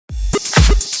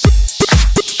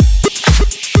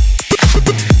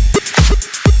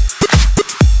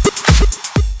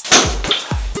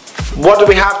what do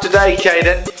we have today,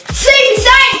 Caden? Super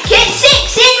Science Kit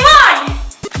 6 in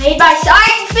 1! Made by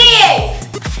Science for You!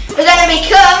 We're going to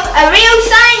become a real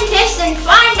scientist and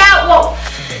find out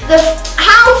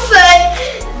how fun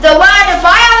the world of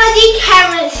biology,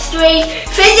 chemistry,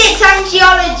 physics and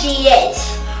geology is.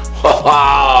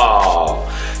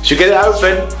 Wow! Should we get it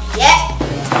open? Yep.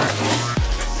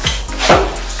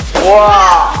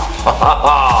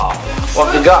 Wow! What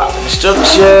have we got?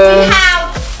 Instructions. We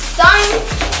have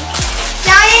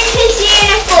scientist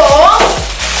uniform.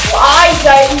 Well, I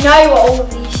don't know what all of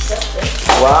these stuff is.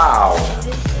 Wow.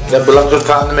 Then we'll look at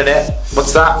that in a minute.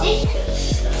 What's that?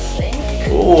 Stickers, I think.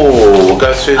 Oh, we'll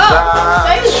go through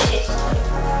that.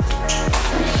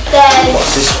 There's,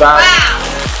 What's this bag?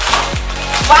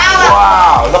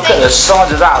 Wow, look at the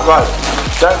size of that. Right,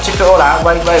 don't tip it all out.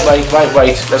 Wait.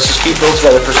 Let's just keep it all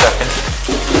together for a second.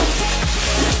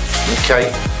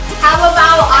 Okay. How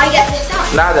about I get this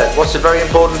on? Now then, what's the very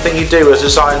important thing you do as a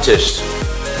scientist?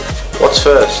 What's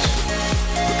first?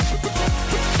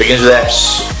 Begins with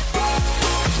S.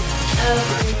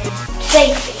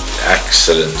 Safety.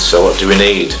 Excellent. So what do we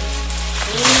need?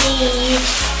 We need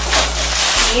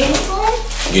uniform.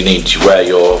 You need to wear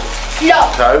your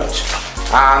coat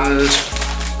and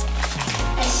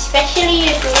especially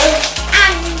your gloves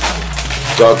and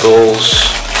goggles.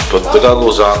 Put the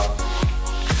goggles on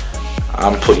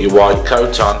and put your white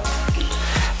coat on.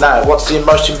 Now, what's the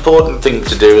most important thing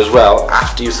to do as well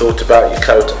after you've thought about your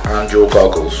coat and your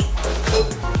goggles?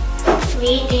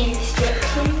 read the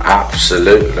instructions.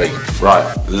 Absolutely.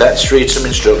 Right, let's read some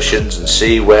instructions and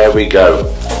see where we go.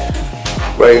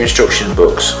 Where are your instruction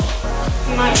books?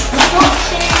 My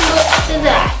instruction books are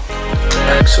there.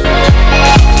 Excellent.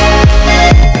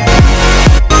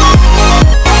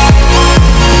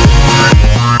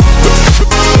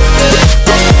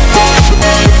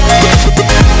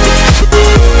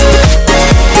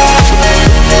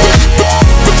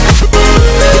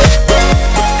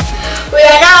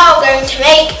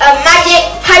 Make a magic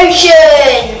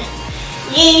potion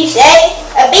using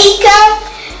a beaker,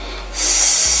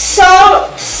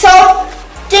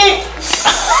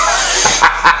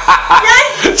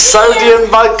 sodium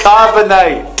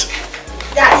bicarbonate.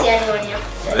 That's the only one you have to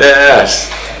say. Yes.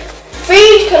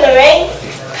 Food colouring,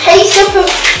 paste of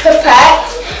pipette,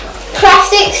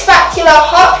 plastic spatula,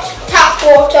 hot tap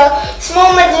water,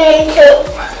 small measuring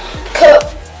cup,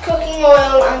 cooking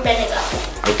oil and vinegar.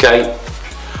 Okay.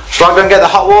 Shall I go and get the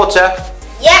hot water?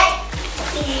 Yep.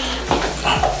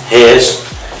 Here's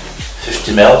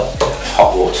 50 ml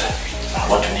hot water.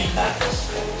 What do you need that?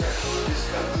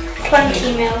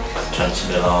 20 ml.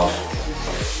 20 ml of.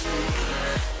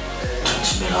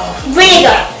 20 ml of.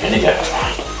 Vinegar. Vinegar.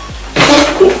 Right.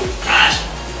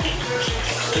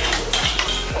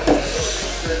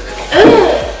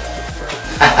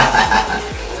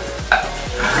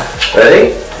 Ready?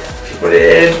 Put it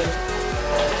in.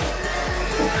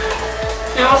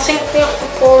 Now I think we have to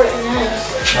pour it in there.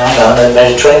 No, then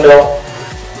measure 20 ml.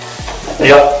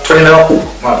 Yep, 20 ml.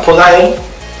 Right, put that in.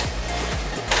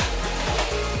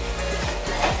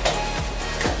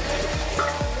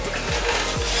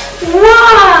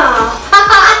 Wow!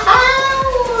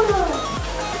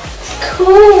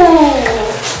 Cool.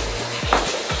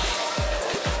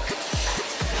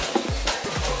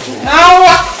 Now we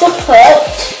have to put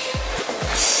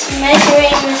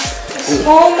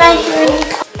small measuring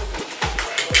cup.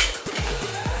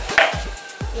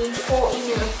 40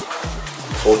 ml.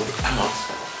 40, hang on.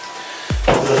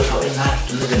 We've got to put in that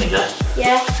in the vinegar.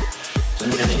 Yeah. In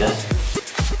the vinegar.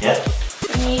 Yeah.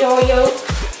 You need oil.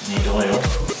 Need oil.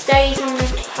 Stays on the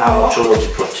top. How much oil do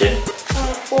you put in?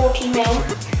 40 ml.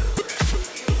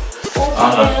 40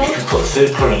 Hang on, ml. you can put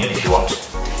food colouring in if you want.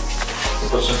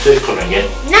 Put some food colouring in.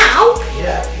 Now?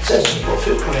 Yeah, it says you put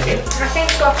food colouring in. I think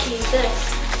I've got to use this.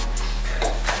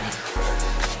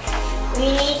 We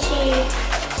need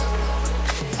to...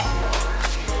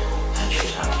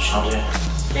 I'll do.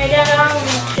 No, don't allow me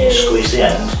to... Squeeze the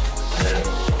end.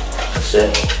 That's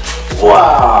it.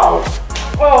 Wow!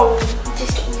 Oh,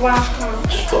 just wow.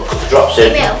 Just put a couple of drops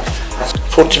in. Milk. That's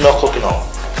 40 ml cooking oil.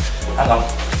 Hang on.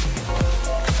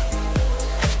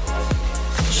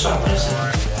 So, where's it?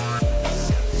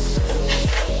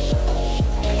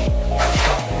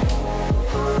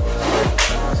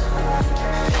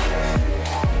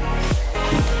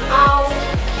 I'll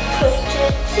put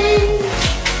it in.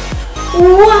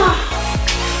 Wow!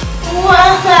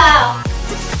 Wow!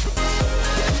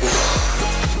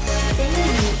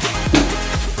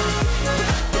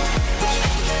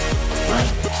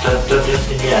 Don't do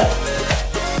anything yet.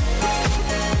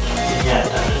 Don't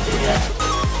do anything yet.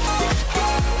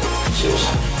 See what's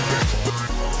happening.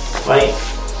 Wait.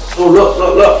 Oh,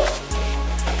 look.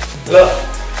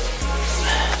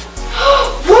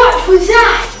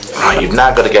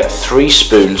 now got to get 3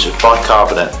 spoons of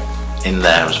bicarbonate in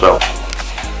there as well.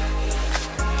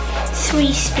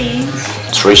 3 spoons.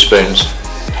 3 spoons.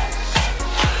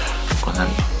 And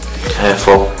then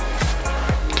careful,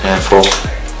 careful,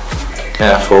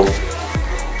 careful.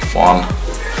 1.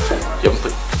 You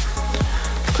haven't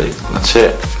put it, that's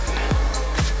it.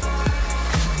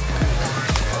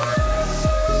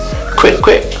 Quick,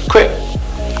 quick, quick.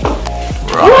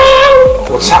 Right.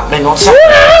 What's happening? What's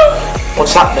happening?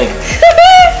 What's happening?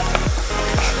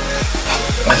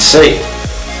 Let's see.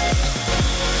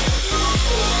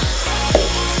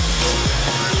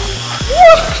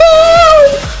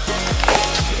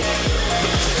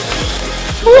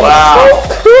 Wow.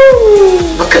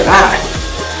 Look at that.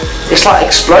 It's like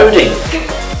exploding.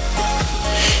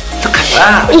 Look at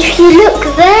that. If you look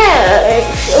there,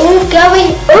 it's all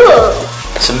going up.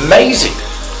 It's amazing.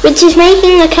 Which is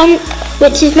making the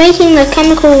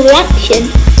chemical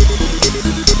reaction.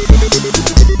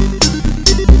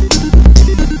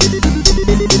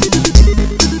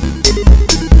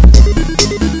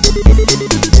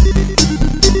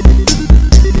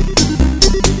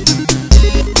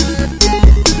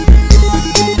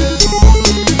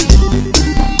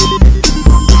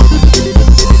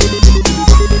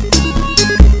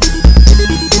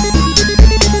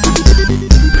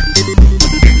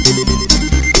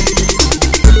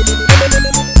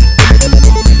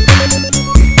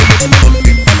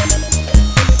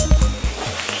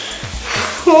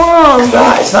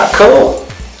 Isn't that cool?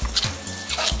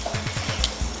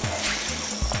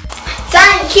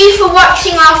 Thank you for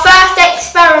watching our first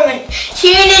experiment.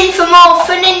 Tune in for more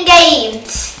fun and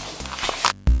games.